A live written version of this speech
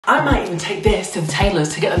I might even take this to the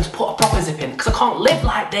tailors to get them to put a proper zip in, because I can't live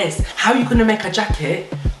like this. How are you gonna make a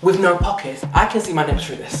jacket with no pockets? I can see my nips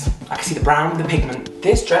through this. I can see the brown, the pigment.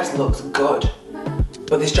 This dress looks good,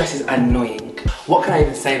 but this dress is annoying. What can I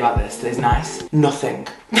even say about this that is nice? Nothing.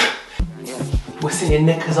 We're seeing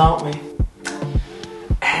knickers, aren't we?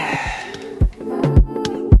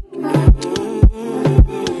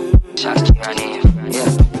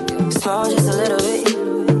 Small just a little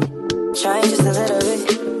bit, try just a little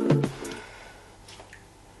bit.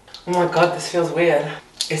 Oh my god, this feels weird.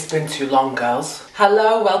 It's been too long, girls.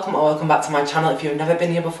 Hello, welcome or welcome back to my channel. If you've never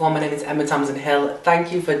been here before, my name is emmatamsinhill.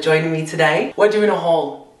 Thank you for joining me today. We're doing a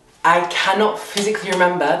haul. I cannot physically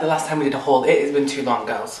remember the last time we did a haul. It has been too long,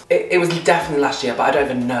 girls. It was definitely last year, but I don't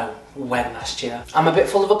even know when last year. I'm a bit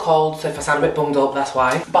full of a cold, so if I sound a bit bummed up, that's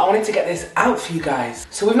why. But I wanted to get this out for you guys.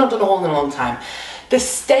 So we've not done a haul in a long time. The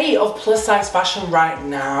state of plus size fashion right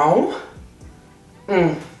now,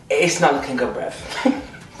 it's not looking good, bruv.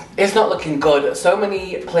 It's not looking good. So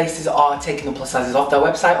many places are taking the plus sizes off their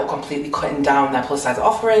website or completely cutting down their plus size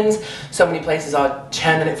offerings. So many places are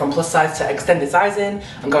churning it from plus size to extended sizing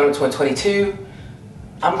and going up to a 22.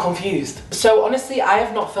 I'm confused. So honestly, I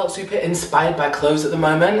have not felt super inspired by clothes at the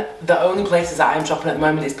moment. The only places that I'm shopping at the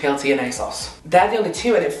moment is PLT and ASOS. They're the only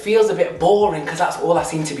two, and it feels a bit boring because that's all I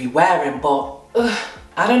seem to be wearing, but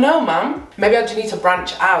I don't know, man. Maybe I just need to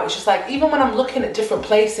branch out. It's just like, even when I'm looking at different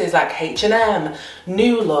places like H&M,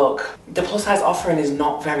 New Look, the plus size offering is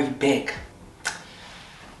not very big.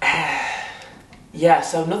 Yeah,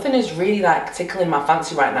 so nothing is really like tickling my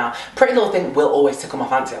fancy right now. Pretty Little Thing will always tickle my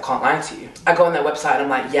fancy, I can't lie to you. I go on their website and I'm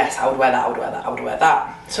like, yes, I would wear that, I would wear that, I would wear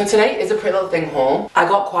that. So today is a Pretty Little Thing haul. I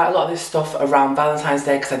got quite a lot of this stuff around Valentine's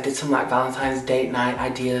Day because I did some like Valentine's date night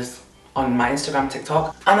ideas on my Instagram,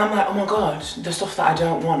 TikTok. And I'm like, oh my god, the stuff that I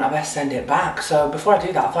don't want, I best send it back. So before I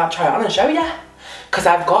do that, I thought I'd try it on and show you. Because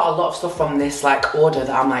I've got a lot of stuff from this like order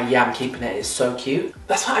that I'm like, yeah, I'm keeping it, it's so cute.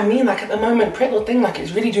 That's what I mean, like at the moment, Pretty Little Thing, like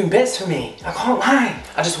it's really doing bits for me. I can't lie.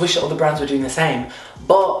 I just wish that other brands were doing the same.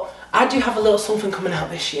 But I do have a little something coming out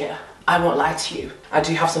this year. I won't lie to you. I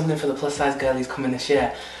do have something for the plus size girlies coming this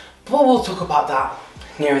year. But we'll talk about that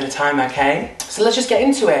nearer the time, okay? So let's just get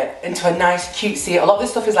into it, into a nice cutesy. A lot of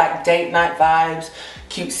this stuff is like date night vibes,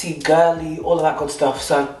 cutesy, girly, all of that good stuff.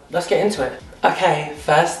 So let's get into it. Okay,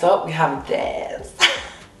 first up we have this.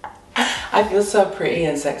 I feel so pretty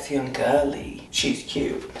and sexy and girly. She's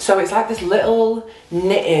cute. So it's like this little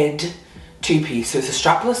knitted two-piece. So it's a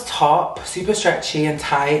strapless top, super stretchy and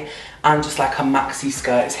tight, and just like a maxi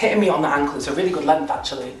skirt. It's hitting me on the ankle. It's a really good length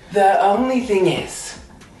actually. The only thing is,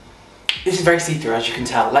 this is very see-through, as you can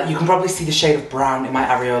tell. Like, you can probably see the shade of brown in my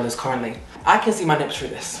areolas currently. I can see my nips through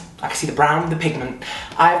this. I can see the brown, the pigment.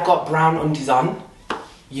 I've got brown undies on.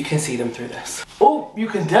 You can see them through this. Oh, you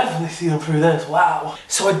can definitely see them through this, wow.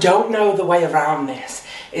 So I don't know the way around this.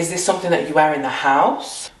 Is this something that you wear in the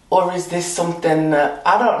house? Or is this something that,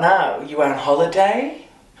 I don't know, you wear on holiday?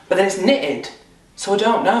 But then it's knitted. So I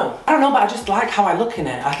don't know. I don't know, but I just like how I look in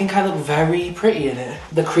it. I think I look very pretty in it.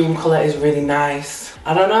 The cream colour is really nice.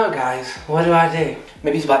 I don't know, guys. What do I do?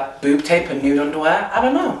 Maybe it's like boob tape and nude underwear? I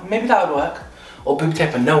don't know. Maybe that would work. Or boob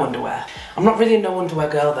tape and no underwear. I'm not really a no underwear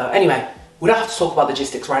girl though. Anyway, we don't have to talk about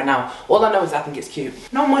logistics right now. All I know is I think it's cute.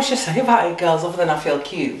 Not much to say about it, girls, other than I feel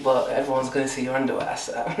cute, but everyone's gonna see your underwear,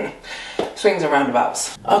 so swings and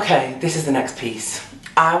roundabouts. Okay, this is the next piece.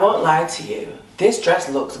 I won't lie to you. This dress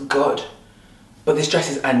looks good, but this dress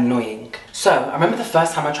is annoying. So, I remember the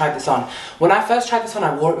first time I tried this on. When I first tried this on,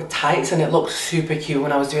 I wore it with tights and it looked super cute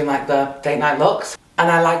when I was doing like the date night looks. And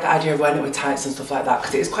I like the idea of wearing it with tights and stuff like that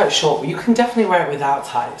because it is quite short, but you can definitely wear it without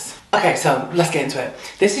tights. Okay, so let's get into it.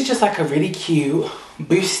 This is just like a really cute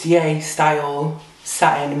bustier style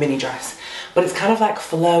satin mini dress. But it's kind of like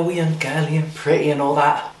flowy and girly and pretty and all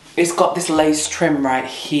that. It's got this lace trim right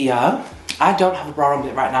here. I don't have a bra on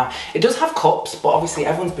with it right now. It does have cups, but obviously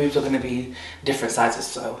everyone's boobs are going to be different sizes,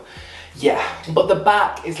 so yeah. But the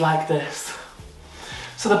back is like this.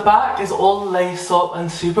 So the back is all lace up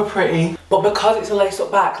and super pretty, but because it's a lace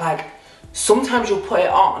up back, like sometimes you'll put it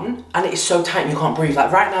on and it is so tight and you can't breathe.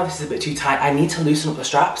 Like right now this is a bit too tight, I need to loosen up the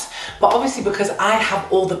straps. But obviously because I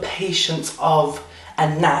have all the patience of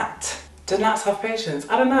a gnat. Do gnats have patience?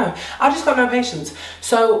 I don't know. I just got no patience.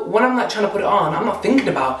 So when I'm like trying to put it on, I'm not thinking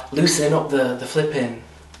about loosening up the flipping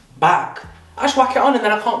back. I just whack it on and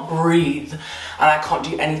then I can't breathe and I can't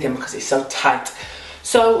do anything because it's so tight.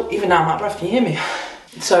 So even now I'm out of breath, can you hear me?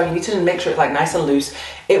 So you need to make sure it's like nice and loose.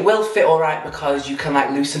 It will fit alright because you can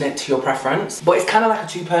like loosen it to your preference. But it's kind of like a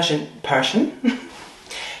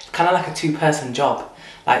two-person job.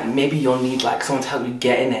 Like maybe you'll need like someone to help you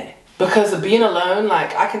get in it. Because being alone,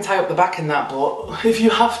 like, I can tie up the back in that, but if you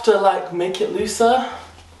have to, like, make it looser,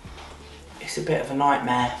 it's a bit of a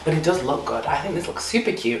nightmare. But it does look good. I think this looks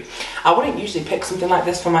super cute. I wouldn't usually pick something like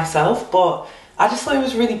this for myself, but I just thought it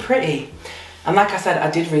was really pretty. And like I said, I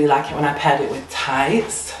did really like it when I paired it with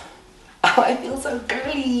tights. Oh, I feel so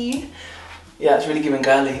girly. Yeah, it's really giving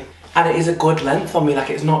girly. And it is a good length on me, like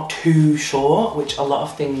it's not too short, which a lot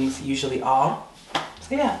of things usually are.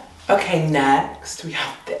 So yeah. Okay, next we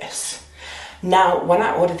have this. Now, when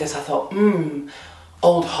I ordered this, I thought,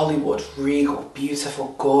 old Hollywood, regal,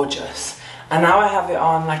 beautiful, gorgeous. And now I have it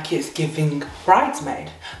on like it's giving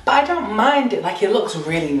bridesmaid. But I don't mind it, like it looks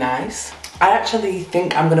really nice. I actually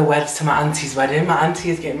think I'm gonna wear this to my auntie's wedding. My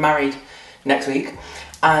auntie is getting married next week.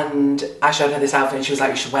 And I showed her this outfit and she was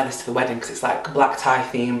like, you should wear this to the wedding because it's like black tie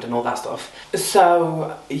themed and all that stuff.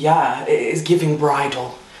 So yeah, it is giving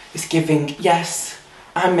bridal. It's giving, yes,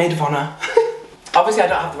 I'm maid of honour. Obviously I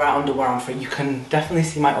don't have the right underwear on for it. You can definitely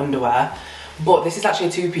see my underwear. But this is actually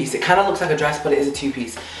a two-piece. It kind of looks like a dress, but it is a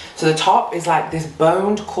two-piece. So the top is like this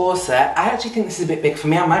boned corset. I actually think this is a bit big for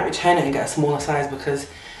me. I might return it and get a smaller size because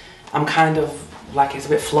I'm kind of like, it's a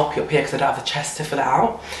bit floppy up here because I don't have the chest to fill it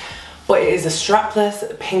out. But it is a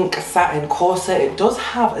strapless pink satin corset. It does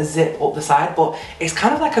have a zip up the side, but it's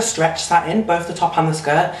kind of like a stretch satin, both the top and the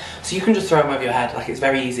skirt. So you can just throw them over your head, like it's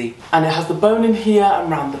very easy. And it has the bone in here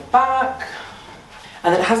and around the back.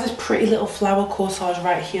 And then it has this pretty little flower corsage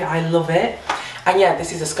right here. I love it. And yeah,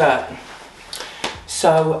 this is a skirt.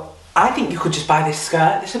 So I think you could just buy this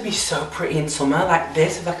skirt. This would be so pretty in summer, like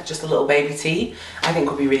this, with like just a little baby tee. I think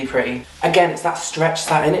would be really pretty. Again, it's that stretch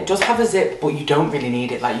satin. It does have a zip, but you don't really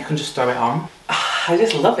need it. Like you can just throw it on. I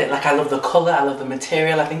just love it. Like I love the color, I love the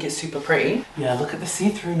material. I think it's super pretty. Yeah, look at the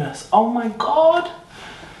see-throughness. Oh my God.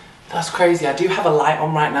 That's crazy. I do have a light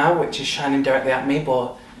on right now, which is shining directly at me,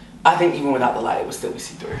 but I think even without the light, it would still be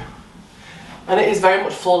see-through. And it is very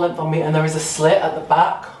much full length on me, and there is a slit at the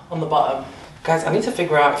back on the bottom. Guys, I need to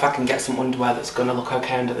figure out if I can get some underwear that's gonna look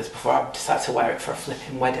okay under this before I decide to wear it for a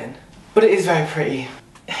flipping wedding. But it is very pretty.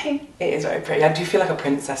 It is very pretty. I do feel like a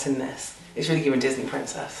princess in this. It's really giving Disney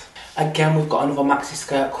princess. Again, we've got another maxi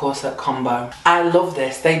skirt corset combo. I love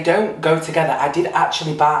this. They don't go together. I did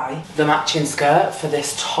actually buy the matching skirt for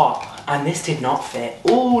this top, and this did not fit.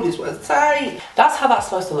 Oh, this was tight. That's how that's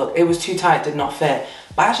supposed to look. It was too tight, did not fit.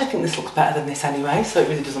 But I actually think this looks better than this anyway, so it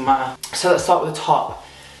really doesn't matter. So let's start with the top.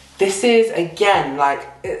 This is, again, like,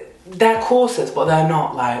 they're corsets, but they're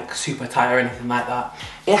not like super tight or anything like that.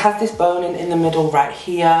 It has this bone in the middle right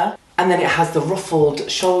here. And then it has the ruffled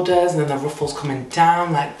shoulders and then the ruffles coming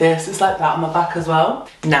down like this. It's like that on the back as well.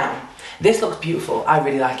 Now, this looks beautiful. I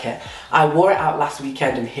really like it. I wore it out last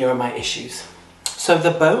weekend and here are my issues. So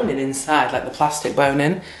the boning inside, like the plastic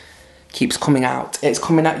boning, keeps coming out. It's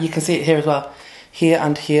coming out, you can see it here as well. Here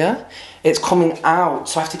and here. It's coming out,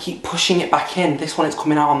 so I have to keep pushing it back in. This one is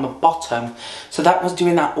coming out on the bottom. So that was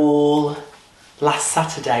doing that all last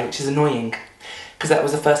Saturday, which is annoying, because that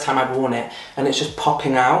was the first time I'd worn it, and it's just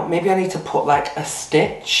popping out. Maybe I need to put like a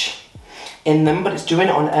stitch in them, but it's doing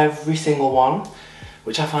it on every single one,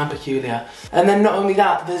 which I find peculiar. And then not only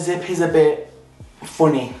that, the zip is a bit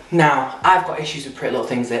funny. Now, I've got issues with Pretty Little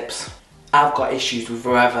Thing zips. I've got issues with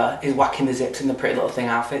whoever is whacking the zips in the Pretty Little Thing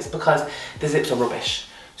outfits because the zips are rubbish.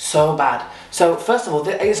 So bad. So first of all,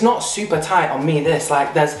 it's not super tight on me, this,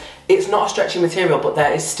 like it's not a stretchy material, but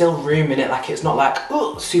there is still room in it, like it's not like,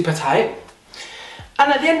 oh, super tight.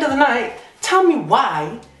 And at the end of the night, tell me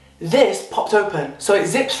why this popped open. So it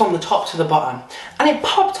zips from the top to the bottom, and it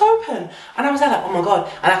popped open. And I was there like, oh my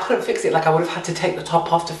God, and I couldn't fix it, like I would have had to take the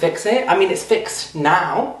top off to fix it. I mean, it's fixed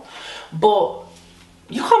now, but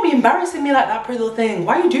you can't be embarrassing me like that, Pretty Little Thing.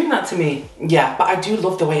 Why are you doing that to me? Yeah, but I do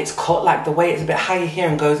love the way it's cut, like the way it's a bit higher here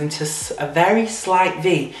and goes into a very slight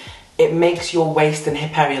V. It makes your waist and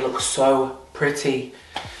hip area look so pretty.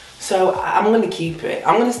 So I'm gonna keep it.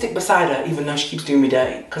 I'm gonna stick beside her even though she keeps doing me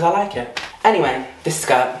dirty, because I like it. Anyway, this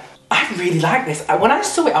skirt. I really like this. When I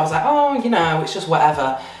saw it, I was like, oh, you know, it's just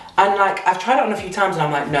whatever. And like, I've tried it on a few times and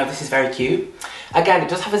I'm like, no, this is very cute. Again, it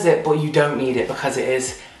does have a zip, but you don't need it because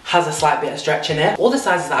it has a slight bit of stretch in it. All the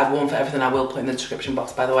sizes that I've worn for everything I will put in the description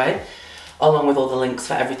box, by the way, along with all the links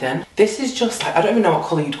for everything. This is just like, I don't even know what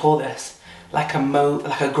colour you'd call this. Like a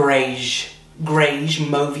greige,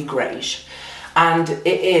 mauvey greige. And it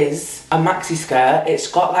is a maxi skirt. It's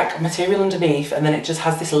got like material underneath, and then it just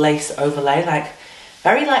has this lace overlay, like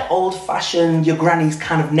very like old fashioned, your granny's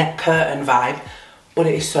kind of neck curtain vibe. But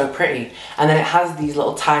it is so pretty. And then it has these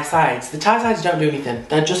little tie sides. The tie sides don't do anything.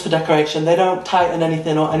 They're just for decoration. They don't tighten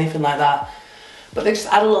anything or anything like that. But they just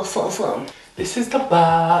add a little something. This is the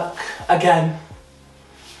back. Again,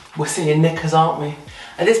 we're seeing knickers, aren't we?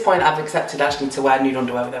 At this point, I've accepted actually to wear nude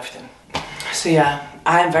underwear with everything. So yeah,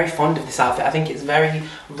 I am very fond of this outfit. I think it's very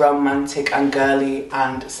romantic and girly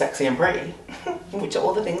and sexy and pretty, which are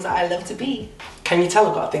all the things that I love to be. Can you tell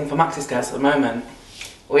I've got a thing for maxi skirts at the moment?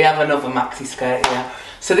 We have another maxi skirt here.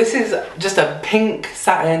 So this is just a pink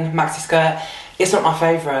satin maxi skirt. It's not my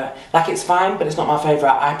favourite. Like, it's fine, but it's not my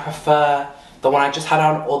favourite. I prefer the one I just had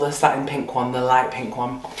on, or the satin pink one, the light pink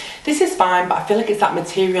one. This is fine, but I feel like it's that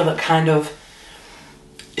material that kind of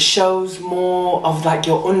shows more of like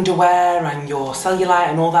your underwear and your cellulite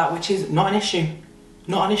and all that, which is not an issue.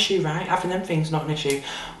 Not an issue, right? Having them things, not an issue.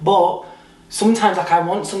 But sometimes, like, I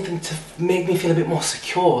want something to make me feel a bit more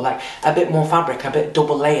secure, like a bit more fabric, a bit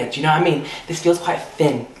double layered, you know what I mean? This feels quite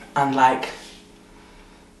thin and like,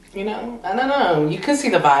 you know, I don't know, you can see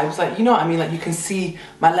the vibes, like, you know what I mean? Like, you can see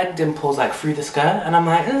my leg dimples like through the skirt, and I'm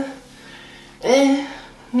like,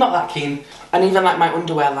 not that keen. And even like my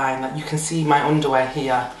underwear line, like you can see my underwear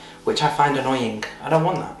here, which I find annoying. I don't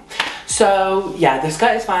want that. So yeah, the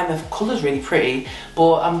skirt is fine, the colour's really pretty,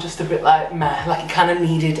 but I'm just a bit like meh, like it kind of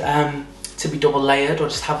needed to be double layered or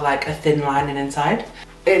just have like a thin lining inside.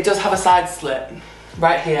 It does have a side slit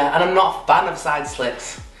right here, and I'm not a fan of side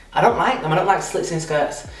slits. I don't like them, I don't like slits in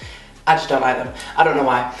skirts. I just don't like them. I don't know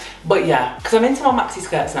why. But yeah, because I'm into my maxi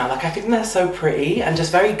skirts now. Like, I think they're so pretty and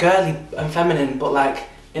just very girly and feminine, but like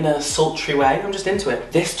in a sultry way. I'm just into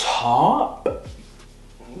it. This top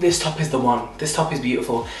is the one. This top is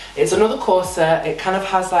beautiful. It's another corset. It kind of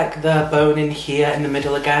has like the bone in here in the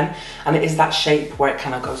middle again, and it is that shape where it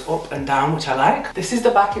kind of goes up and down, which I like. This is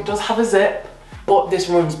the back. It does have a zip, but this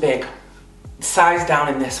runs big. Size down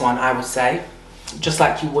in this one, I would say, just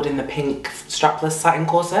like you would in the pink strapless satin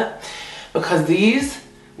corset, because these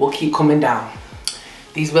will keep coming down.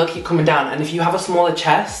 These will keep coming down, and if you have a smaller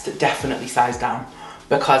chest, definitely size down,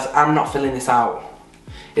 because I'm not filling this out.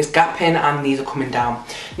 It's gapping and these are coming down.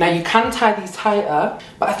 Now you can tie these tighter,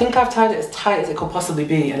 but I think I've tied it as tight as it could possibly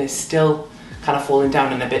be, and it's still kind of falling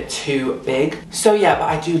down and a bit too big. So yeah, but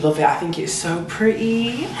I do love it. I think it's so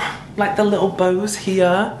pretty. Like, the little bows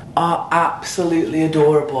here are absolutely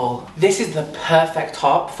adorable. This is the perfect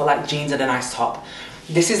top for like jeans and a nice top.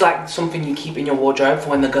 This is like something you keep in your wardrobe for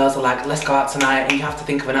when the girls are like, let's go out tonight, and you have to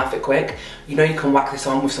think of an outfit quick. You know, you can whack this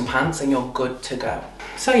on with some pants and you're good to go.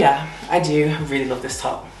 So yeah, I do really love this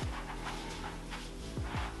top.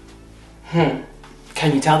 Can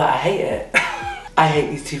you tell that I hate it? I hate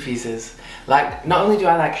these two pieces. Like, not only do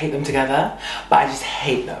I like hate them together, but I just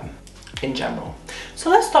hate them in general. So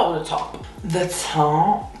let's start with the top. The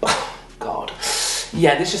top, oh God.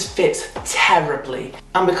 Yeah, this just fits terribly.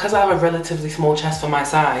 And because I have a relatively small chest for my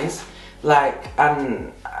size, like,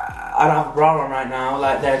 and I don't have a bra on right now,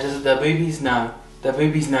 like, they're just, the boobies, no. The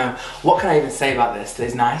boobies, no. What can I even say about this that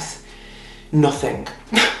is nice? Nothing.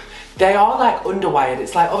 They are like underwired.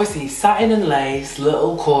 It's like obviously satin and lace,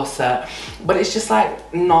 little corset, but it's just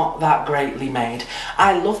like not that greatly made.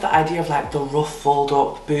 I love the idea of like the ruffled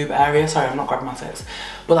up boob area. Sorry, I'm not grabbing my tits.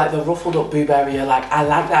 But like the ruffled up boob area, like I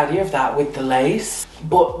like the idea of that with the lace,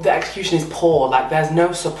 but the execution is poor. Like, there's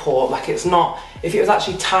no support. Like, it's not, if it was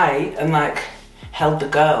actually tight and like held the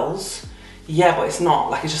girls, yeah, but it's not.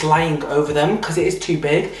 Like, it's just lying over them because it is too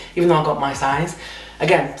big, even though I got my size.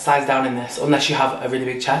 Again, size down in this, unless you have a really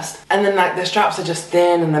big chest. And then like the straps are just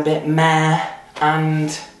thin and a bit meh,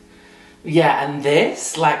 and yeah, and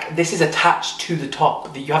this, like, this is attached to the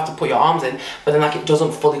top that you have to put your arms in, but then like it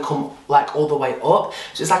doesn't fully come like all the way up.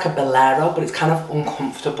 So it's like a bolero, but it's kind of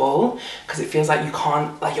uncomfortable because it feels like you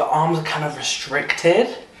can't, like your arms are kind of restricted.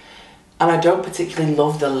 And I don't particularly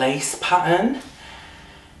love the lace pattern.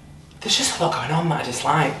 There's just a lot going on that I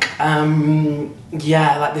dislike.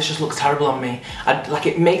 Yeah, like this just looks terrible on me. Like,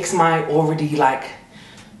 it makes my already like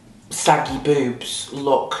saggy boobs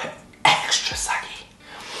look extra saggy.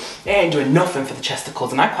 It ain't doing nothing for the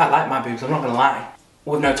chesticles, and I quite like my boobs, I'm not gonna lie.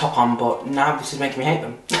 With no top on, but now this is making me hate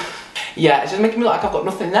them. Yeah, it's just making me look like I've got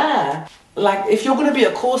nothing there. Like, if you're gonna be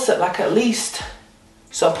a corset, like at least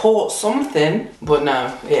support something. But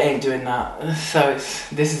no, it ain't doing that. So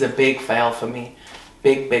this is a big fail for me.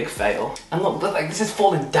 Big, big fail. And look, like this is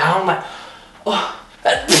falling down, like, oh.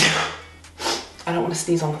 I don't want to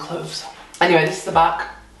sneeze on the clothes. Anyway, this is the back.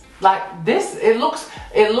 Like this, it looks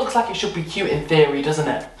like it should be cute in theory, doesn't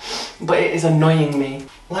it? But it is annoying me.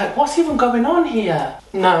 Like, what's even going on here?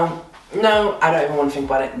 No, no, I don't even want to think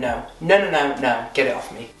about it. No, no, no, no, no, get it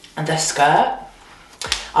off me. And the skirt,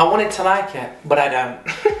 I wanted to like it, but I don't.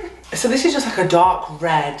 So this is just like a dark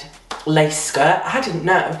red lace skirt. I didn't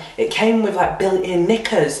know. It came with like built-in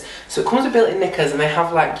knickers. So it comes with built-in knickers, and they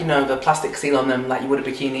have like, you know, the plastic seal on them like you would a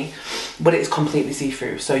bikini, but it's completely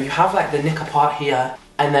see-through. So you have like the knicker part here,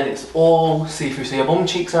 and then it's all see-through, so your bum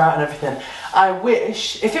cheeks are out and everything. I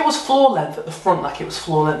wish, if it was floor length at the front like it was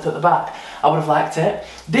floor length at the back, I would have liked it.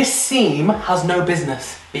 This seam has no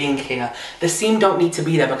business being here. The seam don't need to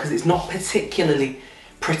be there because it's not particularly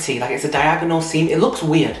pretty. Like, it's a diagonal seam. It looks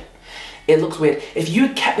weird. It looks weird. If you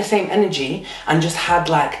kept the same energy and just had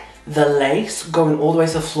like the lace going all the way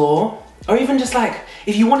to the floor, or even just like,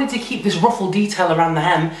 if you wanted to keep this ruffle detail around the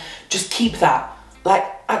hem, just keep that. Like,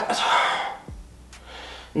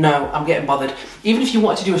 no, I'm getting bothered. Even if you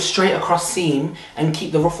wanted to do a straight across seam and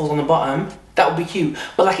keep the ruffles on the bottom, that would be cute.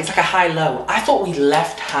 But like, it's like a high-low. I thought we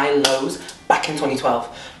left high-lows back in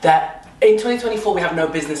 2012. That in 2024, we have no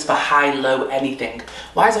business for high-low anything.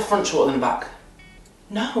 Why is the front shorter than the back?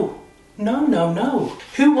 No. No, no, no.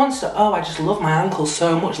 Who wants to, oh, I just love my ankles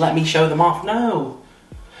so much, let me show them off. No.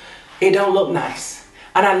 It don't look nice.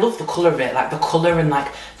 And I love the colour of it, like the colour and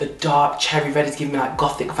like the dark cherry red is giving me like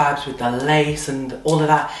gothic vibes with the lace and all of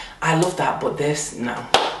that. I love that, but this, no.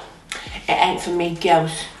 It ain't for me,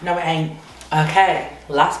 girls. No, it ain't. Okay,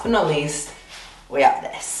 last but not least, we have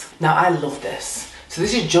this. Now, I love this. So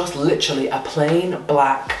this is just literally a plain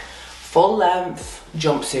black, full length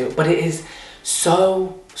jumpsuit, but it is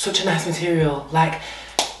such a nice material. Like,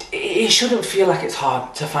 it shouldn't feel like it's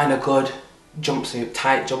hard to find a good jumpsuit,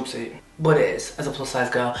 tight jumpsuit. But it is, as a plus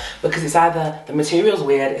size girl, because it's either the material's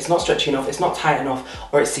weird, it's not stretchy enough, it's not tight enough,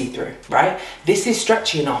 or it's see-through, right? This is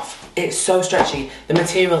stretchy enough. It's so stretchy. The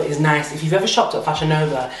material is nice. If you've ever shopped at Fashion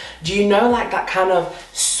Nova, do you know like that kind of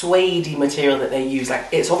suede material that they use? Like,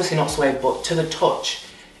 it's obviously not suede, but to the touch,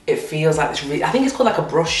 it feels like this really, I think it's called like a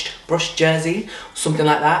brushed jersey, something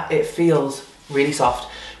like that. It feels really soft,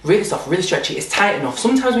 really stretchy. It's tight enough.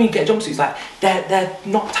 Sometimes when you get jumpsuits, like they're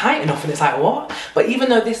not tight enough, and it's like, what? But even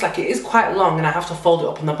though this, like, it is quite long and I have to fold it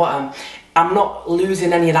up on the bottom, I'm not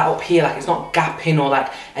losing any of that up here. Like, it's not gapping or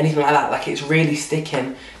like anything like that. Like, it's really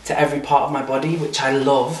sticking to every part of my body, which I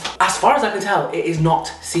love. As far as I can tell, it is not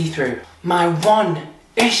see-through. My one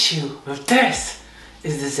issue with this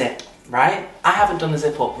is the zip. Right? I haven't done the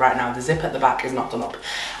zip up right now. The zip at the back is not done up.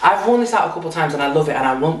 I've worn this out a couple of times and I love it and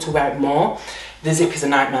I want to wear it more. The zip is a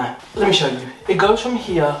nightmare. Let me show you. It goes from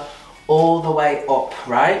here all the way up,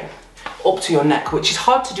 right? Up to your neck, which is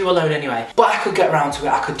hard to do alone anyway. But I could get around to it,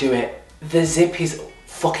 I could do it. The zip is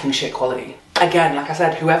fucking shit quality. Again, like I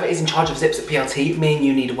said, whoever is in charge of zips at PLT, me and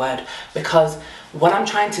you need a word. Because when I'm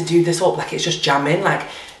trying to do this up, like, it's just jamming. Like,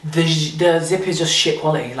 the zip is just shit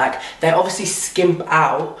quality. Like, they obviously skimp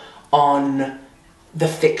out on the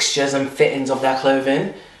fixtures and fittings of their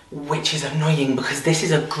clothing, which is annoying because this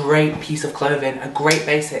is a great piece of clothing, a great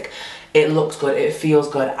basic. It looks good, it feels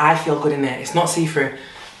good, I feel good in it, it's not see-through,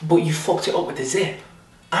 but you fucked it up with the zip.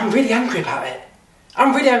 I'm really angry about it.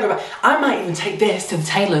 I'm really angry about it. I might even take this to the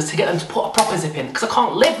tailors to get them to put a proper zip in, because I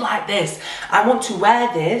can't live like this. I want to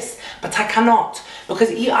wear this, but I cannot, because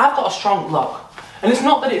I've got a strong look. And it's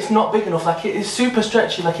not that it's not big enough, like, it is super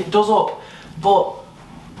stretchy, like, it does up, but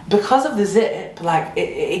because of the zip, like,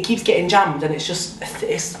 it keeps getting jammed, and it's just,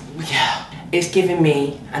 it's giving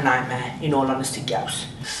me a nightmare, in all honesty, girls.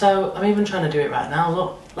 So I'm even trying to do it right now.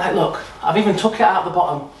 Look, like, look, I've even took it out the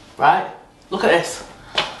bottom, right? Look at this.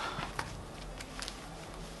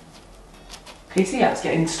 Can you see how it's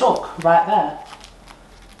getting stuck right there?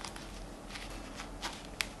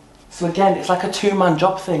 So again, it's like a two-man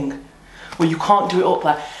job thing where you can't do it up.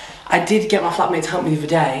 Like, I did get my flatmate to help me the other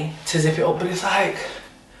day to zip it up, but it's like,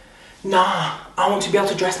 nah, I want to be able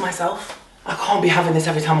to dress myself. I can't be having this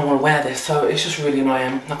every time I want to wear this, so it's just really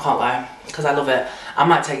annoying, I can't lie, because I love it. I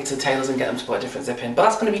might take it to the tailors and get them to put a different zip in, but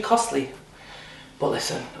that's going to be costly. But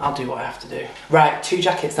listen, I'll do what I have to do. Right, 2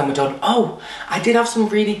 jackets, then we're done. Oh, I did have some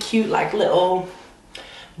really cute, like, little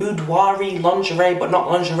boudoir-y lingerie, but not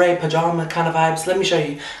lingerie, pyjama kind of vibes. Let me show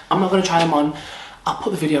you. I'm not going to try them on. I'll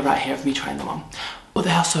put the video right here of me trying them on. But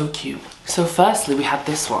they are so cute. So firstly, we had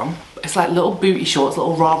this one. It's like little booty shorts,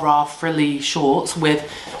 little rah-rah frilly shorts with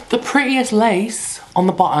the prettiest lace on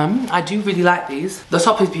the bottom. I do really like these. The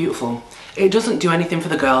top is beautiful. It doesn't do anything for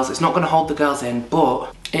the girls. It's not going to hold the girls in,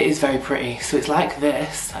 but it is very pretty. So it's like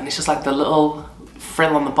this, and it's just like the little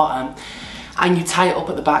frill on the bottom. And you tie it up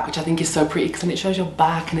at the back, which I think is so pretty because then it shows your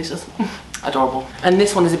back and it's just adorable. And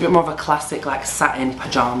this one is a bit more of a classic, like, satin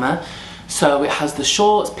pyjama. So it has the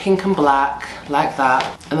shorts, pink and black, like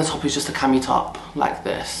that. And the top is just a cami top, like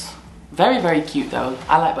this. Very, very cute though.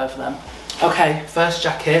 I like both of them. Okay, first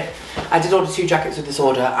jacket. I did order 2 jackets with this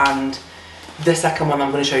order, and the second one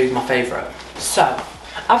I'm going to show you is my favourite. So,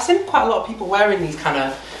 I've seen quite a lot of people wearing these kind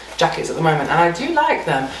of jackets at the moment, and I do like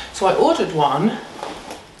them. So I ordered one.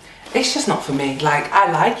 It's just not for me. Like,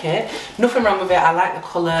 I like it. Nothing wrong with it. I like the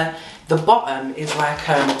colour. The bottom is like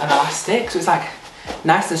an elastic, so it's like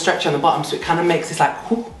nice and stretchy on the bottom, so it kind of makes this like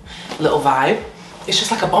whoop, little vibe. It's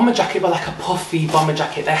just like a bomber jacket, but like a puffy bomber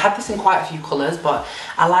jacket. They had this in quite a few colours, but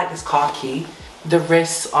I like this khaki. The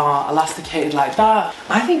wrists are elasticated like that.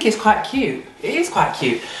 I think it's quite cute. It is quite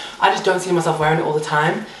cute. I just don't see myself wearing it all the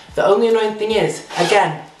time. The only annoying thing is,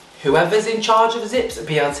 again, whoever's in charge of zips at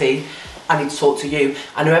PLT, I need to talk to you.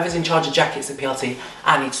 And whoever's in charge of jackets at PLT,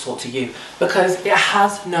 I need to talk to you. Because it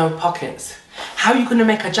has no pockets. How are you gonna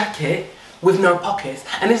make a jacket with no pockets?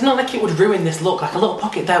 And it's not like it would ruin this look. Like a little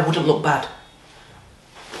pocket there wouldn't look bad.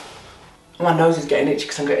 My nose is getting itchy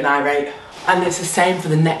because I'm getting irate. And it's the same for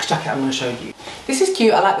the next jacket I'm gonna show you. This is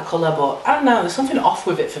cute, I like the colour, but I don't know, there's something off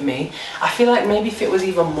with it for me. I feel like maybe if it was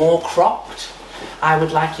even more cropped, I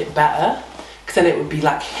would like it better. Because then it would be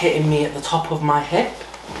like hitting me at the top of my hip.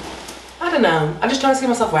 I don't know, I just don't see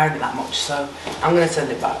myself wearing it that much, so I'm gonna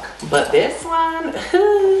send it back. But this one,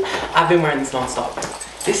 I've been wearing this non-stop.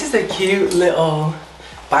 This is a cute little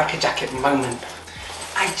biker jacket moment.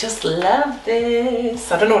 I just love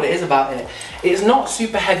this. I don't know what it is about it. It's not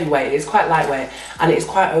super heavyweight, it's quite lightweight, and it is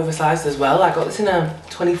quite oversized as well. I got this in a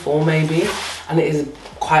 24 maybe, and it is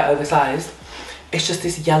quite oversized. It's just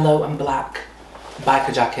this yellow and black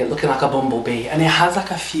biker jacket looking like a bumblebee, and it has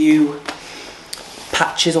like a few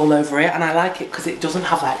patches all over it, and I like it because it doesn't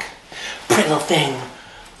have like pretty little thing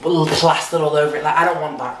plastered all over it. Like, I don't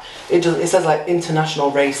want that. It says like international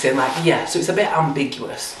racing, like, yeah, so it's a bit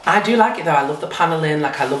ambiguous. I do like it though. I love the paneling,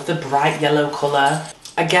 like I love the bright yellow colour.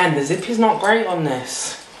 Again, the zip is not great on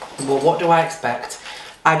this. Well, what do I expect?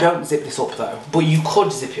 I don't zip this up though, but you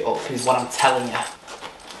could zip it up is what I'm telling you.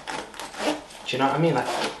 Do you know what I mean? Like,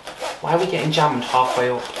 why are we getting jammed halfway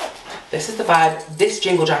up? This is the vibe. This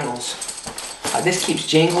jingle jangles. Like, this keeps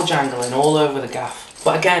jingle jangling all over the gaff.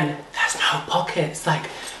 But again, there's no pockets. Like,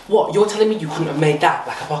 what? You're telling me you couldn't have made that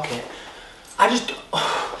like a pocket? I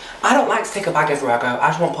don't like to take a bag everywhere I go. I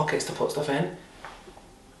just want pockets to put stuff in.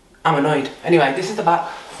 I'm annoyed. Anyway, this is the back.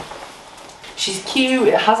 She's cute.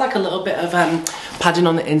 It has like a little bit of padding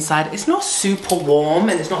on the inside. It's not super warm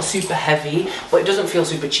and it's not super heavy, but it doesn't feel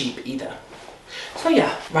super cheap either. So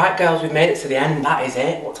yeah, right girls, we've made it to the end. That is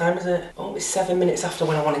it. What time is it? Oh, it's 7 minutes after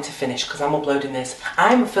when I wanted to finish because I'm uploading this.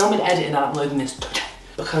 I'm filming, editing and uploading this today.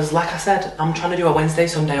 Because like I said, I'm trying to do a Wednesday,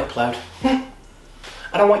 Sunday upload.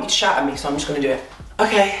 I don't want you to shout at me, so I'm just gonna do it.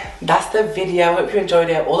 Okay, that's the video. Hope you enjoyed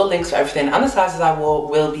it. All the links for everything and the sizes I wore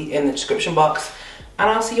will be in the description box. And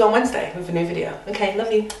I'll see you on Wednesday with a new video. Okay,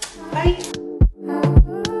 love you. Bye.